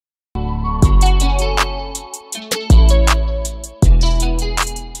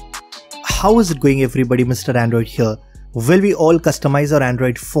How is it going everybody, Mr. Android here. Well, we all customize our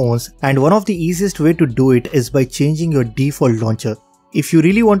Android phones and one of the easiest way to do it is by changing your default launcher. If you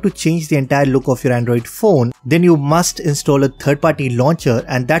really want to change the entire look of your Android phone, then you must install a third-party launcher,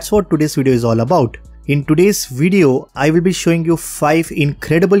 and that's what today's video is all about. In today's video, I will be showing you 5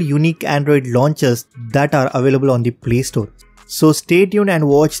 incredible unique Android launchers that are available on the Play Store. So stay tuned and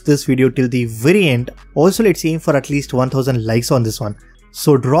watch this video till the very end. Also, let's aim for at least 1000 likes on this one.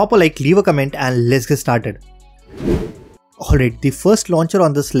 So drop a like, leave a comment and let's get started. Alright, the first launcher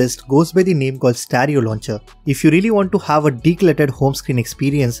on this list goes by the name called Stereo Launcher. If you really want to have a decluttered home screen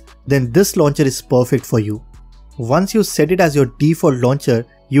experience, then this launcher is perfect for you. Once you set it as your default launcher,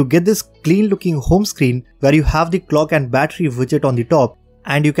 you get this clean looking home screen where you have the clock and battery widget on the top,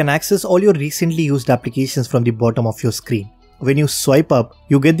 and you can access all your recently used applications from the bottom of your screen. When you swipe up,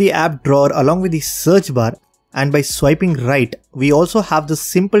 you get the app drawer along with the search bar, and by swiping right, we also have the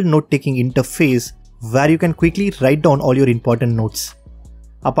simple note-taking interface where you can quickly write down all your important notes.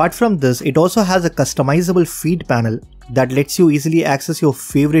 Apart from this, it also has a customizable feed panel that lets you easily access your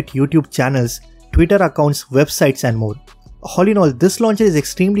favorite YouTube channels, Twitter accounts, websites and more. All in all, this launcher is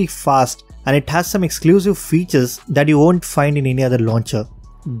extremely fast and it has some exclusive features that you won't find in any other launcher.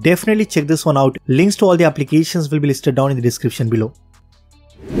 Definitely check this one out. Links to all the applications will be listed down in the description below.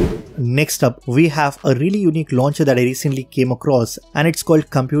 Next up, we have a really unique launcher that I recently came across, and it's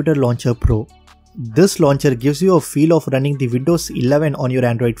called Computer Launcher Pro. This launcher gives you a feel of running the Windows 11 on your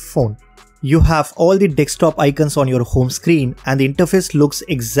Android phone. You have all the desktop icons on your home screen and the interface looks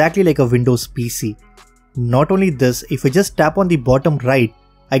exactly like a Windows PC. Not only this, if I just tap on the bottom right,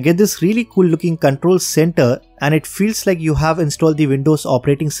 I get this really cool looking control center and it feels like you have installed the Windows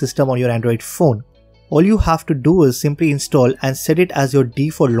operating system on your Android phone. All you have to do is simply install and set it as your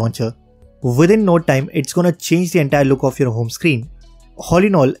default launcher. Within no time, it's gonna change the entire look of your home screen. All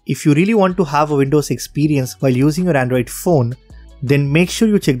in all, if you really want to have a Windows experience while using your Android phone, then make sure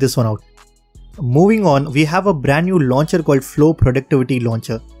you check this one out. Moving on, we have a brand new launcher called Flow Productivity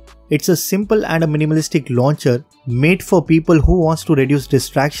Launcher. It's a simple and a minimalistic launcher made for people who wants to reduce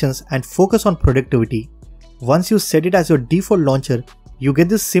distractions and focus on productivity. Once you set it as your default launcher, you get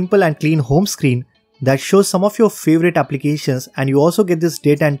this simple and clean home screen that shows some of your favorite applications, and you also get this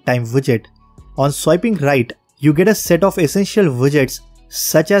date and time widget. On swiping right, you get a set of essential widgets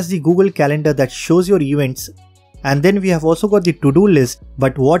such as the Google Calendar that shows your events, and then we have also got the to-do list,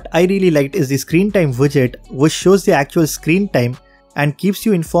 but what I really liked is the screen time widget, which shows the actual screen time and keeps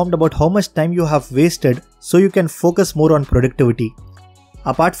you informed about how much time you have wasted so you can focus more on productivity.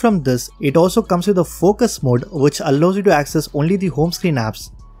 Apart from this, it also comes with a focus mode which allows you to access only the home screen apps.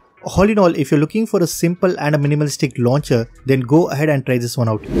 All in all, if you're looking for a simple and a minimalistic launcher, then go ahead and try this one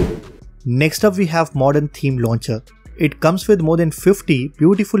out. Next up, we have Modern Theme Launcher. It comes with more than 50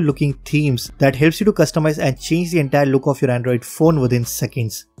 beautiful looking themes that helps you to customize and change the entire look of your Android phone within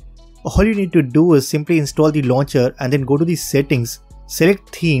seconds. All you need to do is simply install the launcher and then go to the settings,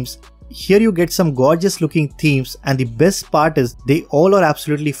 select themes. Here you get some gorgeous looking themes, and the best part is they all are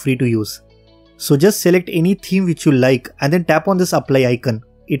absolutely free to use. So just select any theme which you like and then tap on this apply icon.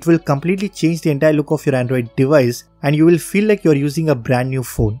 It will completely change the entire look of your Android device and you will feel like you're using a brand new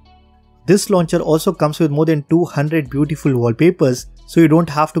phone. This launcher also comes with more than 200 beautiful wallpapers, so you don't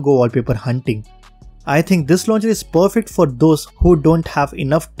have to go wallpaper hunting. I think this launcher is perfect for those who don't have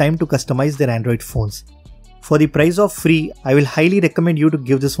enough time to customize their Android phones. For the price of free, I will highly recommend you to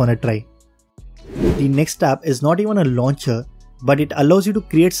give this one a try. The next app is not even a launcher, but it allows you to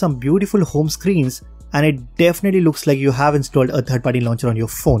create some beautiful home screens, and it definitely looks like you have installed a third-party launcher on your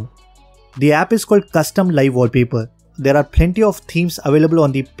phone. The app is called Custom Live Wallpaper. There are plenty of themes available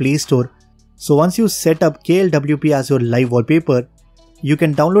on the Play Store. So once you set up KLWP as your live wallpaper, you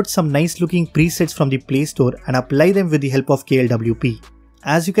can download some nice looking presets from the Play Store and apply them with the help of KLWP.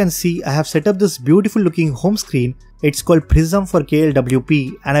 As you can see, I have set up this beautiful looking home screen. It's called Prism for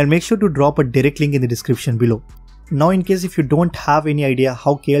KLWP, and I'll make sure to drop a direct link in the description below. Now in case if you don't have any idea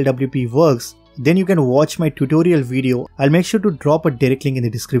how KLWP works, then you can watch my tutorial video. I'll make sure to drop a direct link in the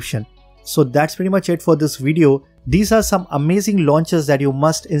description. So that's pretty much it for this video. These are some amazing launchers that you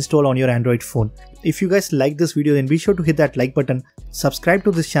must install on your Android phone. If you guys like this video, then be sure to hit that like button. Subscribe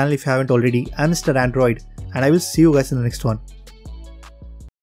to this channel if you haven't already. I'm Mr. Android, and I will see you guys in the next one.